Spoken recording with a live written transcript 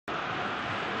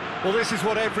Well, this is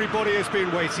what everybody has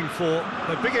been waiting for.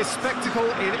 The biggest spectacle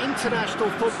in international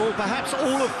football, perhaps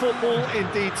all of football,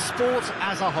 indeed sport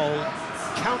as a whole.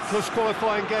 Countless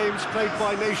qualifying games played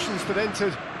by nations that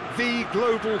entered the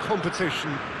global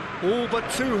competition. All but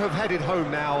two have headed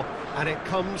home now, and it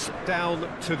comes down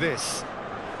to this.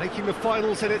 Making the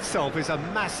finals in itself is a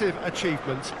massive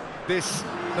achievement. This,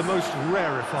 the most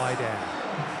rarefied air.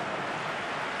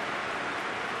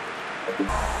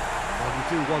 Well, you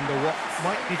do wonder what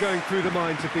might be going through the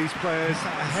minds of these players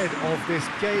ahead of this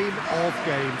game of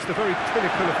games, the very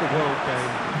pinnacle of the world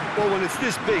game. Well, when it's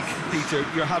this big, Peter,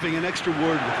 you're having an extra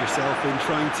word with yourself in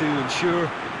trying to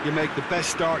ensure you make the best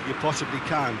start you possibly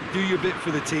can. Do your bit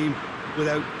for the team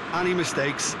without any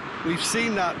mistakes. We've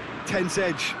seen that tense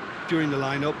edge during the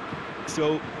lineup,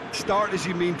 so start as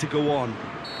you mean to go on,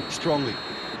 strongly.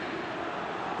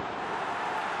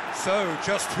 So,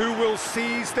 just who will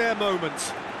seize their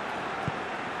moment?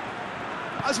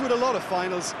 As with a lot of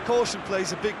finals, caution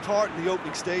plays a big part in the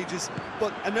opening stages,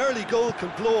 but an early goal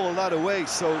can blow all that away,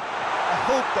 so I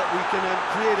hope that we can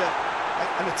create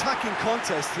an attacking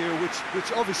contest here,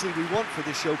 which obviously we want for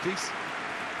this showpiece.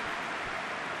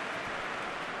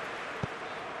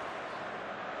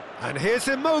 And here's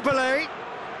Immobile.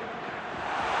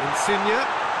 Insigne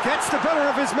gets the better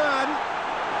of his man.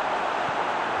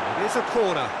 It is a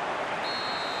corner.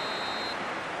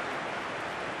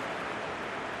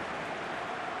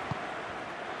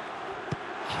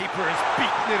 Keeper has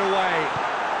beaten it away.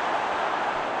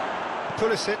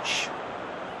 Pulisic.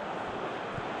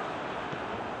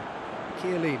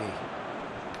 Chiellini.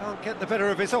 Can't get the better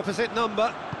of his opposite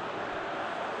number.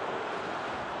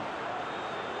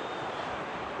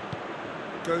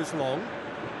 Goes long.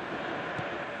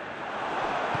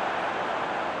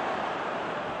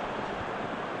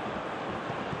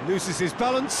 Loses his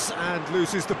balance and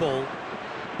loses the ball.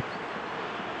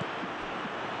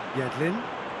 Yedlin.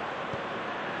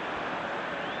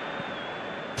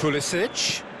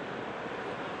 Pulisic.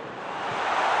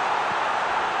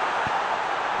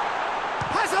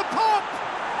 Has a pop!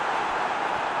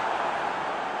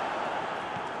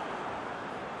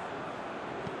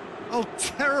 Oh,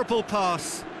 terrible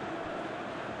pass.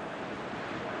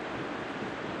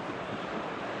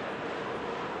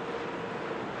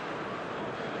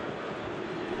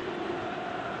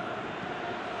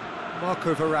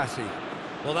 Marco Verratti.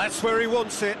 Well, that's where he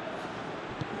wants it.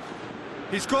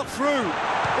 He's got through.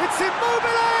 It's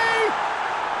Immobile!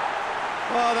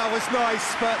 Oh, that was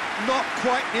nice, but not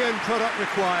quite the end product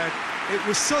required. It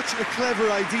was such a clever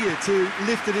idea to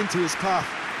lift it into his path.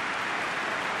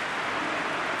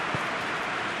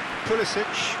 Pulisic.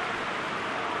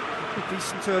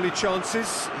 Decent early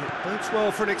chances. It bodes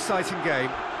well for an exciting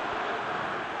game.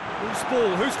 Who's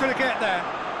ball? Who's going to get there?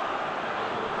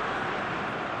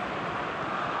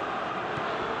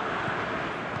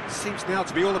 Seems now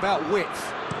to be all about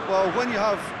width. Well, when you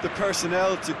have the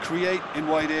personnel to create in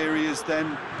wide areas,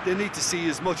 then they need to see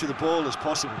as much of the ball as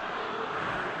possible.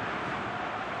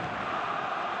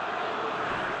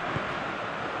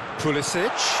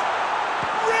 Pulisic.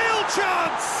 Real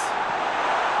chance!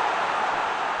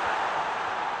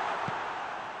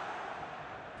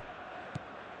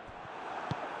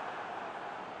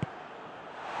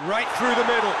 Right through the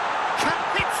middle.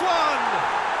 Hits one!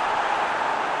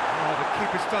 Oh, the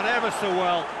keeper's done ever so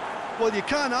well. Well, you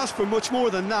can't ask for much more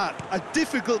than that. A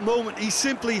difficult moment he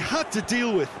simply had to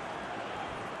deal with.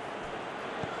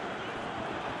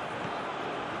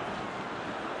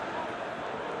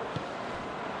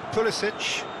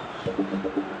 Pulisic.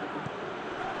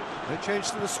 No change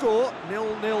to the score. 0-0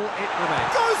 it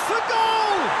remains. Goes for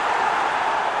goal!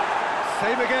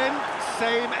 Same again,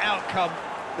 same outcome.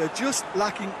 They're just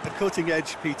lacking a cutting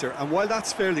edge, Peter, and while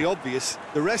that's fairly obvious,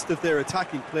 the rest of their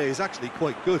attacking play is actually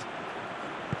quite good.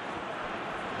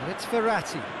 And it's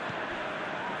Verratti.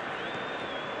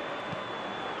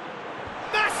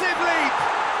 Massive leap!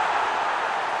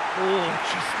 Oh,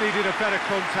 just needed a better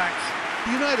contact.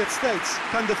 The United States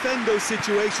can defend those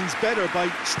situations better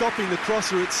by stopping the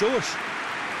crosser at source.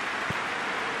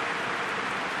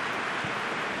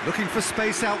 Looking for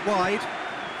space out wide.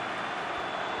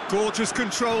 Gorgeous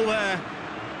control there.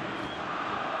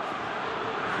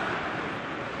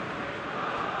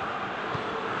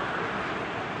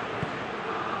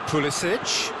 Pulisic.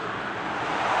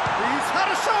 He's had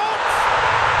a shot!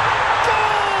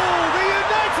 Goal! The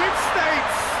United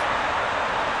States!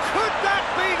 Could that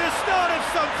be the start of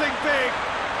something big?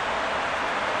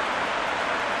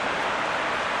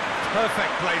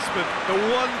 Perfect placement, the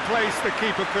one place the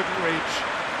keeper couldn't reach.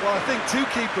 Well, I think two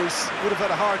keepers would have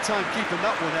had a hard time keeping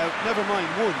that one out, never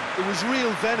mind one. There was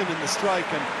real venom in the strike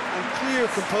and clear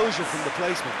composure from the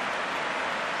placement.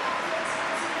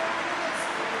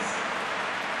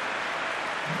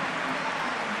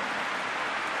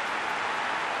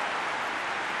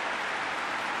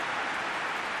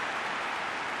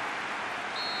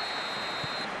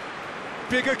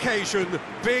 big occasion,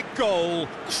 big goal,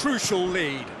 crucial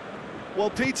lead. Well,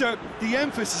 Peter, the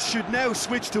emphasis should now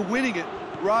switch to winning it,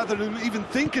 rather than even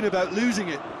thinking about losing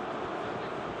it.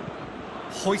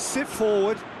 Hoists it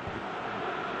forward.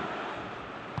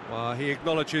 Well, he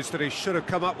acknowledges that he should have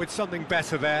come up with something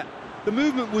better there. The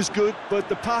movement was good, but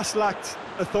the pass lacked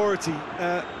authority,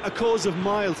 a cause of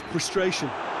mild frustration.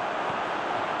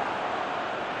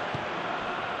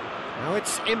 Now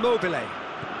it's Immobile.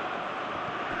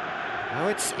 Now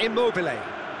it's Immobile.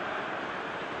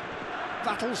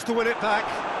 Battles to win it back.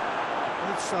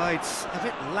 Both sides a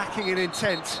bit lacking in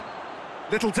intent.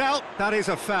 Little doubt, that is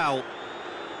a foul.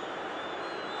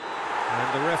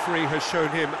 And the referee has shown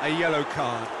him a yellow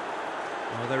card.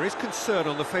 Well, there is concern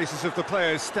on the faces of the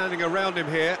players standing around him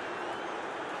here.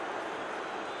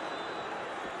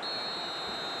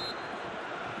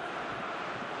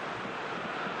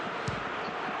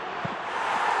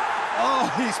 Oh,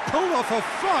 he's pulled off a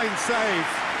fine save.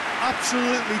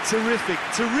 Absolutely terrific,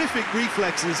 terrific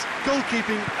reflexes.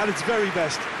 Goalkeeping at its very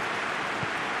best.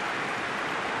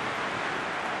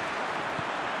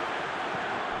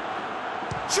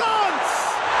 Chance!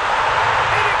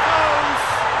 In it goes!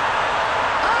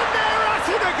 And they're at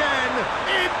it again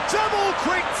in double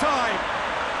quick time.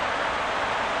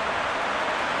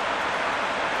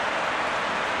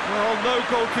 Well, no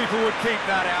goalkeeper would keep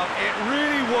that out. It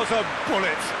really was a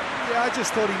bullet. Yeah, I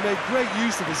just thought he made great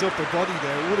use of his upper body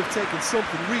there. It would have taken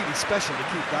something really special to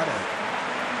keep that out.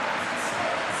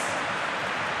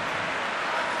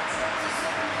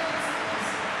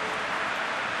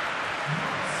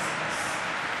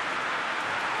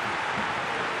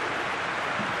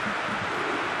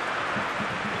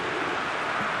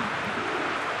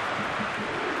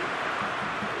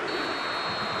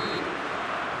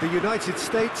 The United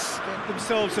States get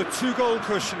themselves a 2-goal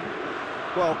cushion.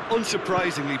 Well,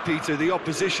 unsurprisingly, Peter, the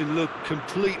opposition looked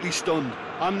completely stunned.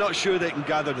 I'm not sure they can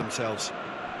gather themselves.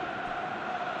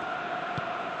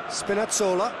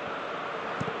 Spinazzola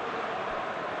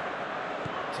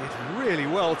did really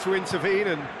well to intervene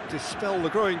and dispel the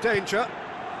growing danger.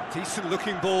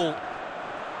 Decent-looking ball.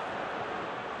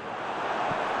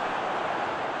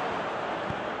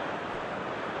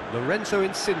 Lorenzo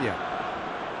Insigne.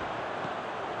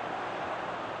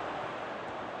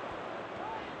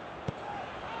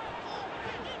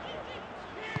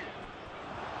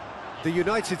 The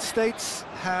United States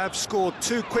have scored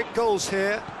 2 quick goals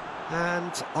here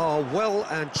and are well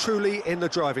and truly in the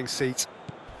driving seat.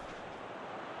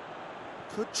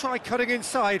 Could try cutting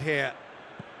inside here.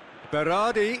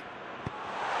 Berardi.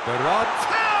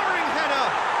 Towering header!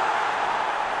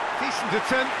 Decent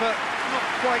attempt, but not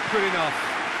quite good enough.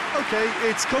 OK,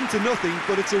 it's come to nothing,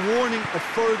 but it's a warning of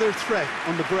further threat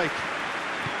on the break.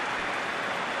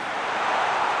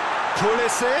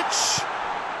 Pulisic.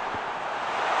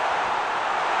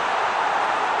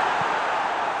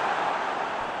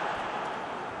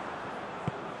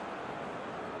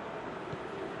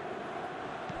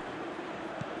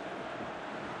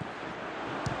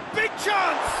 Big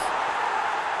chance!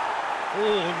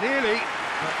 Oh, nearly,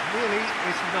 but nearly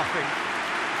is nothing.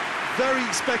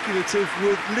 Very speculative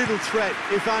with little threat,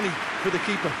 if any, for the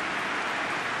keeper.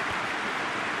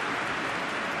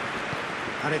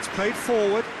 And it's played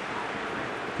forward.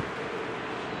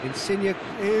 Insigne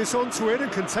is onto it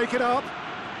and can take it up.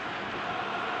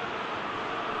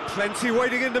 Plenty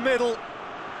waiting in the middle.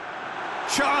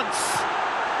 Chance!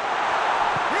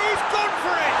 He's gone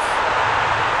for it!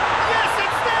 Yes,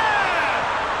 it's there!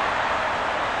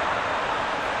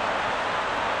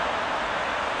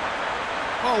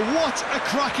 Oh, what a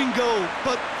cracking goal,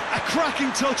 but a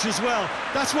cracking touch as well.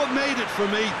 That's what made it for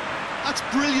me. That's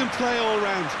brilliant play all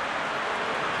round.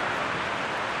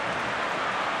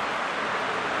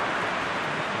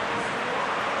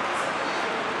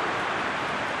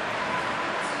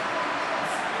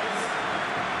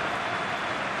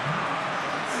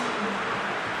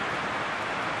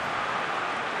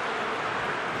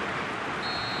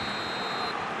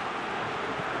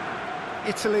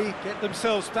 Italy get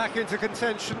themselves back into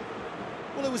contention.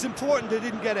 Well, it was important they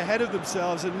didn't get ahead of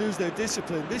themselves and lose their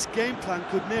discipline. This game plan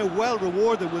could now well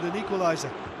reward them with an equaliser.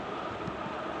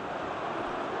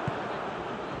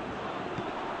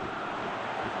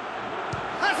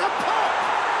 Has a pop!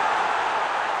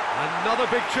 Another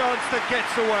big chance that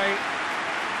gets away.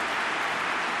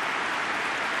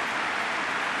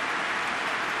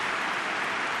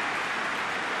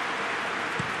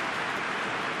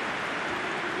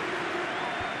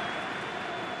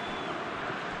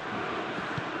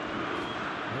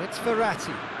 It's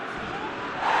Verratti.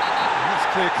 That's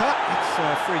clear cut, it's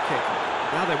a free kick.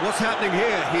 Now then, what's happening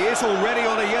here? He is already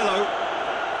on a yellow.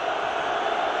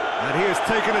 And he has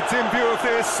taken a dim view of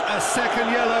this, a second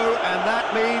yellow, and that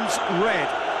means red.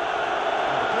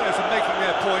 Well, the players are making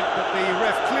their point, but the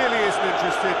ref clearly isn't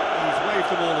interested. He's waved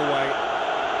them all away.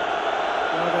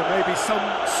 Well, there may be some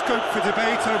scope for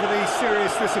debate over the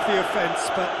seriousness of the offence,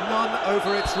 but none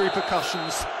over its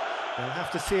repercussions. They'll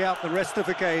have to see out the rest of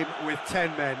the game with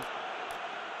 10 men.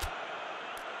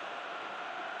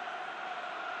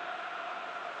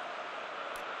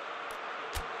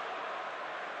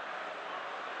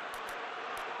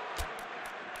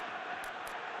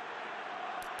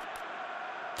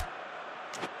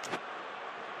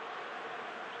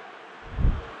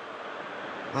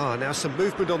 Now some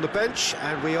movement on the bench,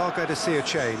 and we are going to see a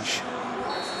change.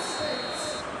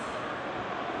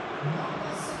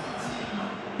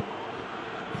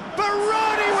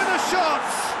 Barani with a shot!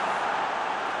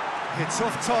 It's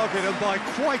off target and by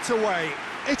quite a way.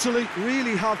 Italy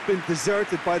really have been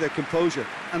deserted by their composure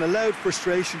and allowed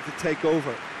frustration to take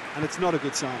over, and it's not a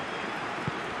good sign.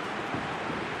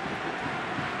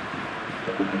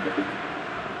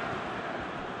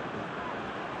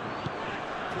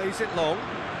 Plays it long.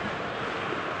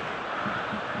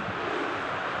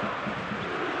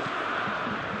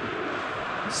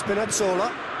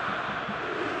 Spinazzola.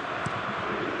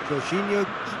 Jorginho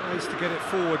tries to get it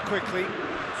forward quickly.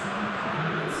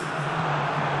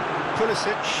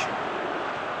 Pulisic.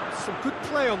 Some good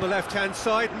play on the left-hand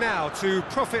side now to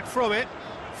profit from it.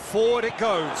 Forward it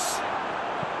goes.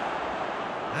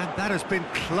 And that has been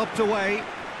clubbed away.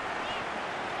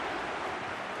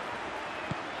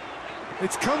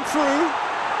 It's come through.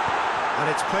 And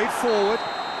it's played forward.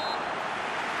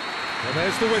 Well,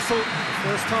 there's the whistle. The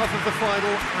first half of the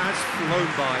final has flown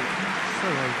by. So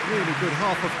a really good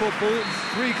half of football.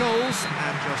 3 goals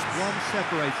and just one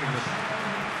separating them.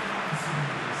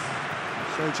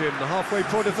 So, Jim, the halfway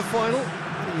point of the final,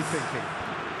 what are you thinking?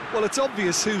 Well, it's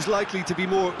obvious who's likely to be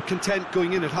more content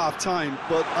going in at half-time,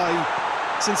 but I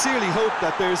sincerely hope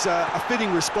that there's a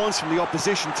fitting response from the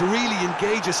opposition to really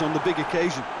engage us on the big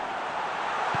occasion.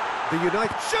 The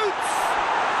United shoots!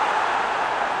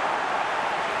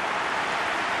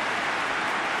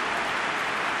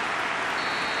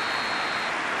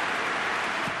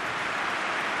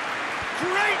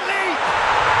 Great lead!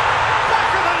 Back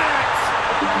of the net!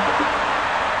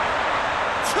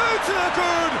 2 to the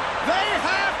good! They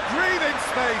have breathing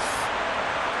space!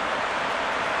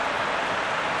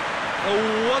 A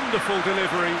wonderful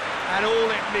delivery, and all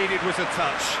it needed was a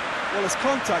touch. Well, as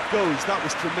contact goes, that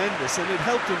was tremendous, and it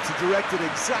helped him to direct it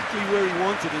exactly where he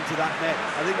wanted into that net.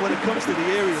 I think when it comes to the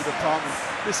aerial department,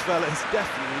 this fella is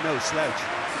definitely no slouch.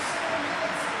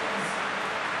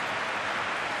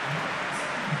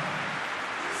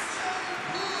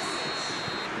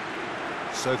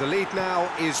 So the lead now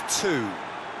is 2.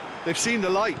 They've seen the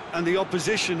light, and the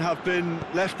opposition have been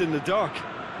left in the dark.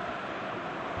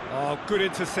 Oh, good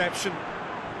interception.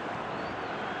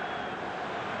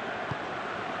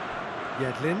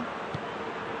 Yedlin.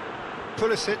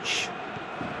 Pulisic.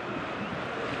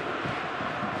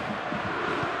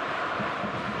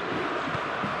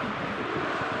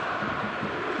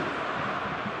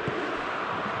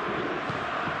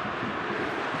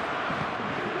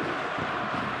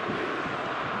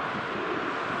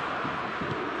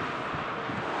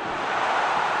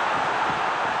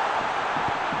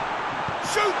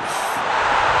 Shoots!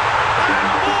 And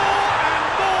more, and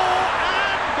more,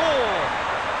 and more!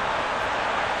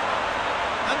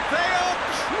 And they are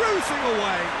cruising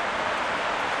away.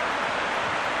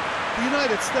 The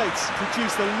United States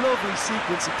produced a lovely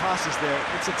sequence of passes there.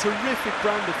 It's a terrific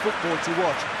brand of football to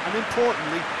watch, and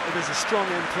importantly, it is a strong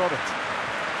end product.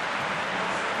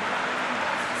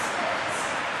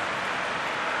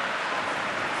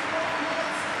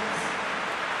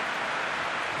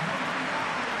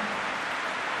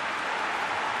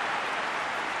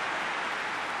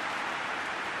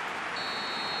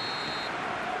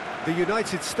 The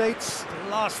United States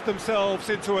blast themselves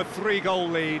into a 3-goal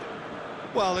lead.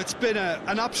 Well, it's been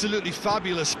an absolutely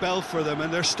fabulous spell for them,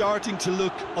 and they're starting to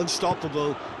look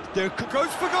unstoppable. They're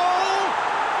Goes for goal!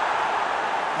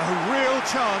 A real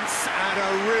chance and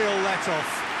a real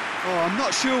let-off. Oh, I'm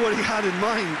not sure what he had in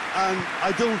mind, and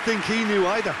I don't think he knew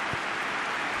either.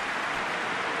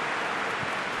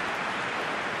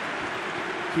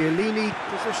 Chiellini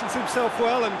positions himself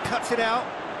well and cuts it out.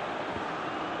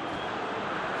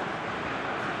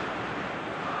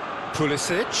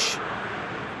 Pulisic.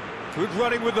 Good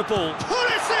running with the ball.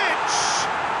 Pulisic!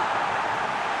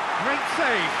 Great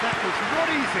save. That was not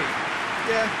easy.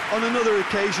 Yeah, on another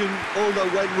occasion, all that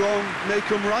went wrong may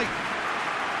come right.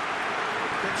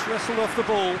 Gets wrestled off the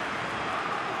ball.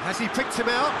 Has he picked him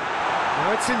out?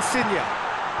 No, it's Insigne.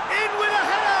 In with a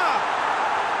header!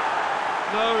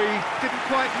 No, he didn't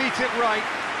quite meet it right.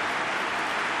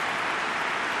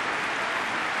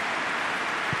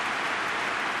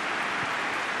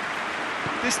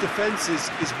 This defence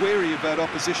is wary about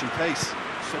opposition pace.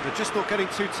 So they're just not getting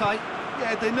too tight.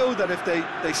 Yeah, they know that if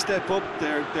they step up,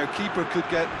 their keeper could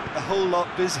get a whole lot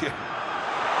busier.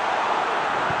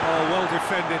 Oh, well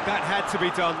defended. That had to be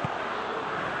done.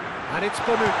 And it's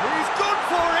Bonu. He's gone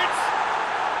for it!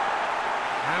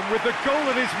 And with the goal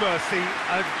at his mercy,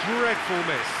 a dreadful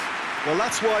miss. Well,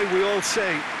 that's why we all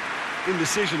say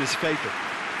indecision is fatal.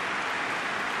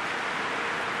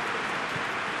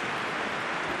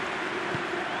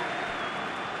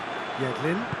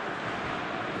 Yedlin.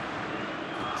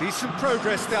 Decent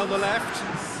progress down the left.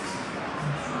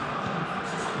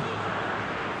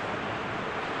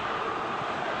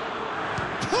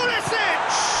 Pulisic!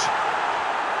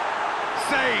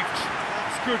 Saved.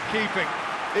 That's good keeping.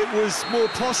 It was more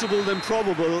possible than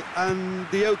probable, and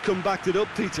the outcome backed it up,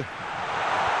 Peter.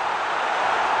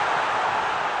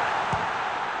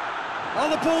 Oh,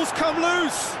 the ball's come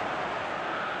loose.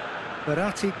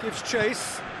 Verratti gives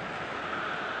chase.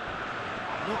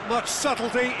 Not much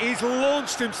subtlety, he's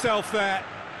launched himself there.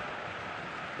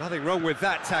 Nothing wrong with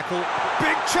that tackle.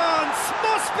 Big chance,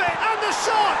 must be, and the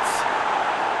shot!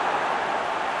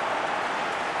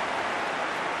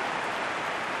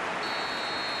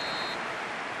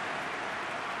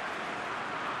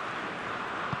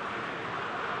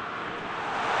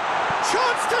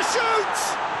 Chance to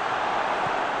shoot!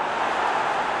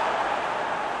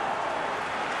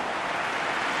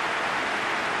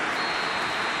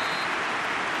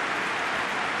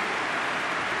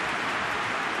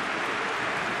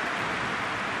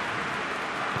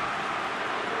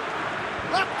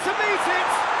 Up to meet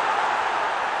it!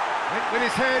 Went with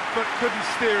his head, but couldn't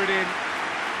steer it in.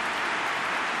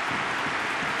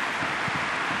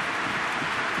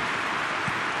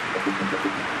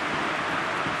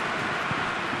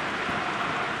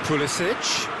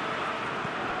 Pulisic.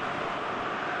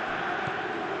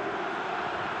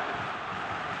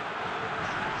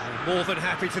 More than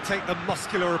happy to take the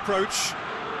muscular approach.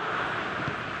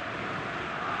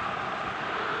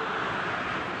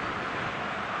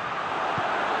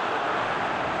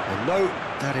 No,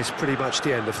 that is pretty much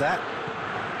the end of that.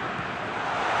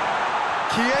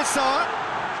 Chiesa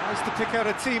tries to pick out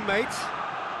a teammate.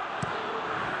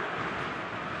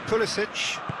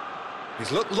 Pulisic.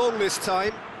 He's looked long this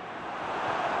time.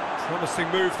 Promising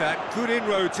move that. Good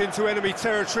inroads into enemy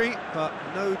territory, but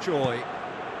no joy.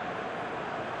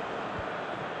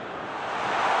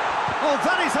 Oh,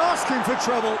 that is asking for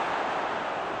trouble.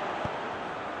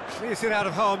 Clears it out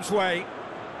of harm's way.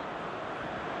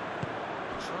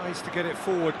 Tries to get it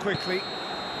forward quickly.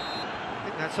 I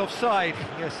think that's offside.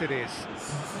 Yes, it is.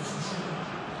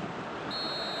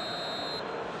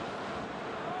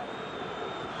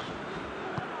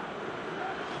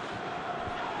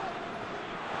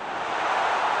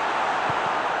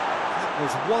 That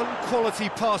was one quality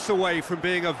pass away from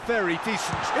being a very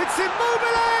decent... It's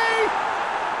Immobile!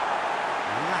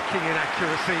 Lacking in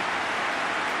accuracy.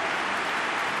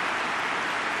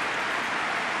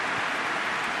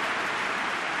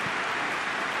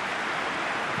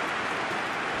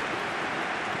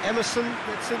 Emerson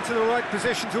gets into the right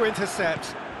position to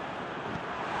intercept.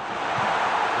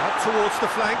 Up towards the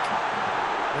flank.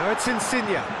 Now it's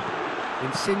Insigne.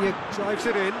 Insigne drives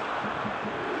it in.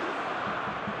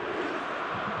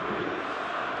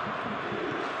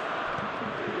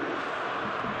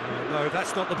 Oh, no,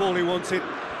 that's not the ball he wanted.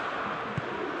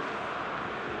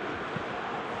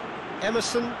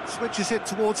 Emerson switches it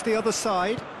towards the other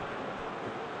side.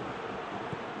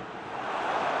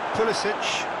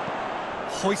 Pulisic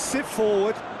hoists it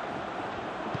forward.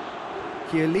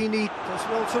 Chiellini does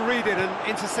well to read it and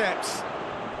intercepts.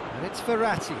 And it's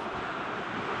Verratti.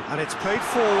 And it's played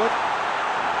forward.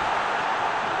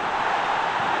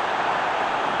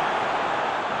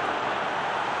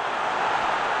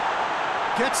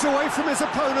 Gets away from his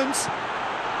opponent.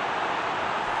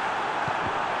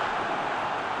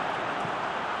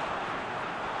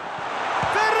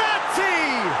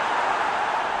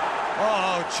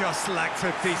 Just lacked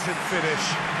a decent finish.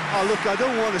 Oh, look, I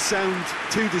don't want to sound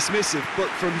too dismissive, but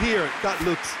from here, that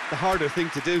looked the harder thing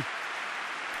to do.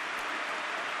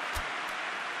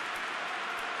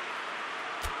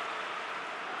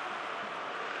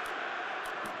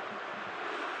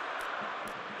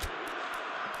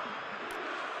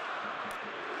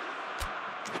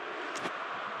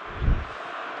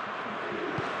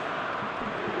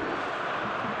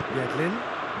 Yedlin,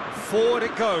 forward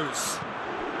it goes.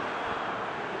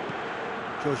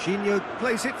 Jorginho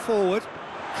plays it forward,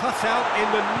 cut out in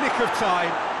the nick of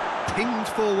time, pinged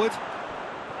forward.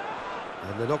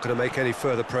 And they're not going to make any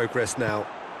further progress now.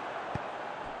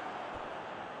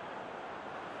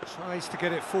 Tries to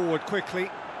get it forward quickly.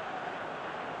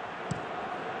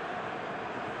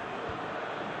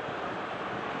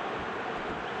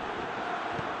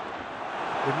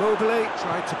 Immobile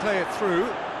tried to play it through.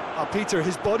 Peter,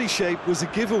 his body shape was a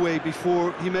giveaway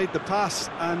before he made the pass,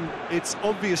 and its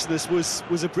obviousness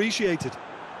was appreciated.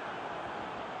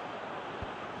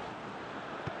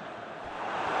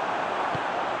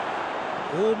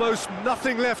 Almost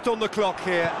nothing left on the clock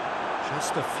here.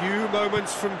 Just a few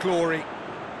moments from glory.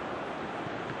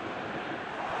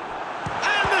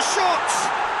 And the shot!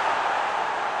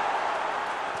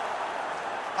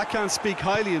 I can't speak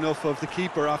highly enough of the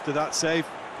keeper after that save.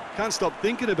 Can't stop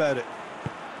thinking about it.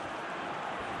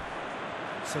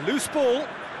 It's a loose ball.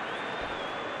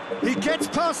 He gets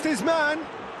past his man.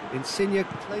 Insigne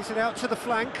plays it out to the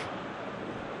flank.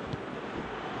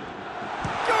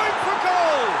 Going for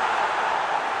goal!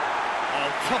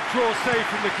 Oh, top draw save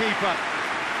from the keeper.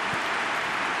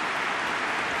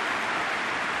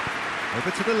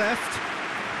 Over to the left.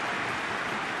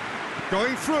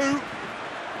 Going through.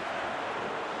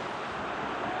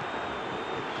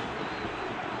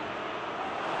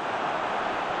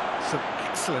 Some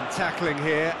excellent tackling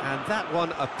here, and that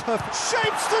one a perfect...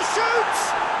 Shapes to shoot!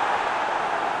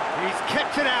 He's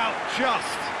kept it out,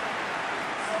 just.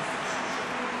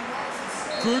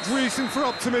 Good reason for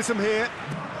optimism here.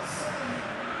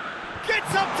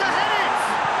 Gets up to head it!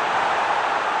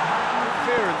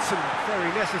 Interference and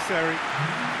very necessary.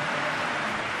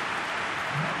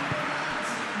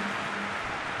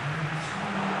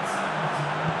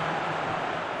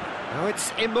 Now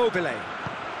it's Immobile.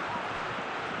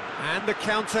 And the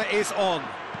counter is on.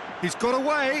 He's got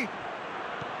away.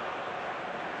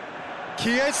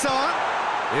 Chiesa.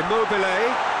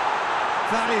 Immobile.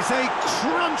 That is a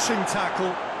crunching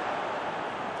tackle.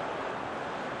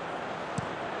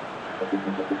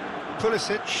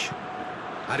 Pulisic.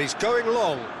 And he's going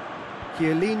long.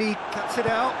 Chiellini cuts it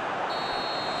out.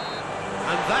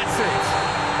 And that's it.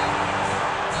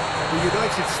 The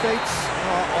United States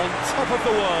are on top of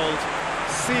the world.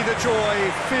 See the joy,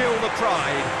 feel the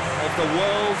pride of the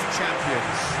world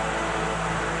champions.